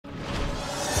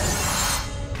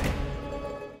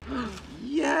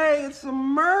it's a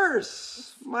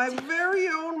Merce. My very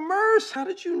own Merce. How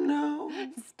did you know?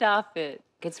 Stop it.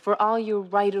 It's for all your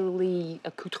writerly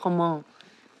accoutrements.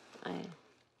 I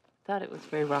thought it was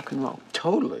very rock and roll.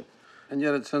 Totally. And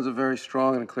yet it sends a very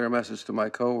strong and clear message to my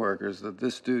coworkers that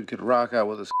this dude could rock out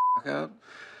with his out,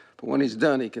 but when he's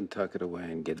done, he can tuck it away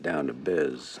and get down to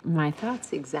biz. My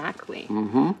thoughts exactly.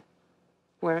 Mm-hmm.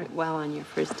 Wear it well on your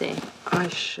first day. I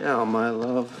shall, my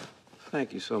love.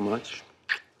 Thank you so much.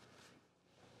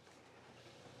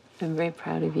 I'm very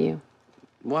proud of you.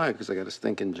 Why? Because I got a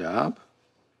stinking job?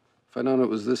 If I'd known it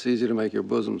was this easy to make your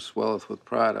bosom swelleth with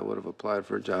pride, I would have applied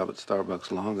for a job at Starbucks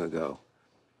long ago.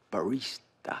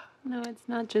 Barista. No, it's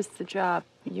not just the job.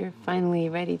 You're finally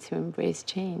ready to embrace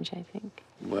change, I think.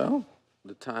 Well,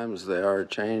 the times they are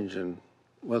changing,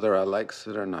 whether I likes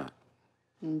it or not.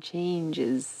 And change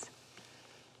is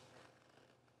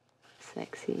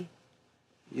sexy.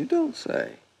 You don't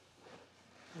say.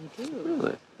 I do.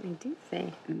 Really? I do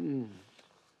say.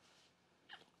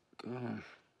 Gosh.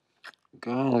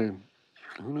 Golly.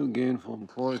 Who knew gainful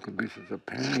employee could be such a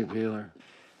panty peeler?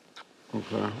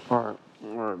 Okay. All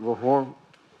right.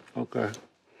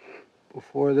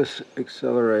 Before this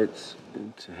accelerates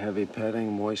into heavy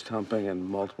petting, moist humping, and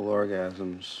multiple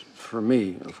orgasms, for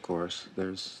me, of course,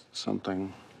 there's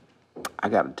something I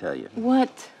gotta tell you.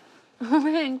 What?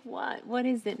 Hank, what? What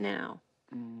is it now?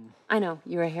 I know,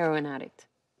 you're a heroin addict.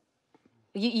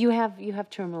 You have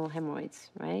terminal hemorrhoids,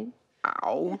 right?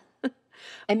 Ow.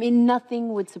 I mean,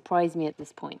 nothing would surprise me at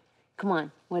this point. Come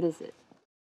on, what is it?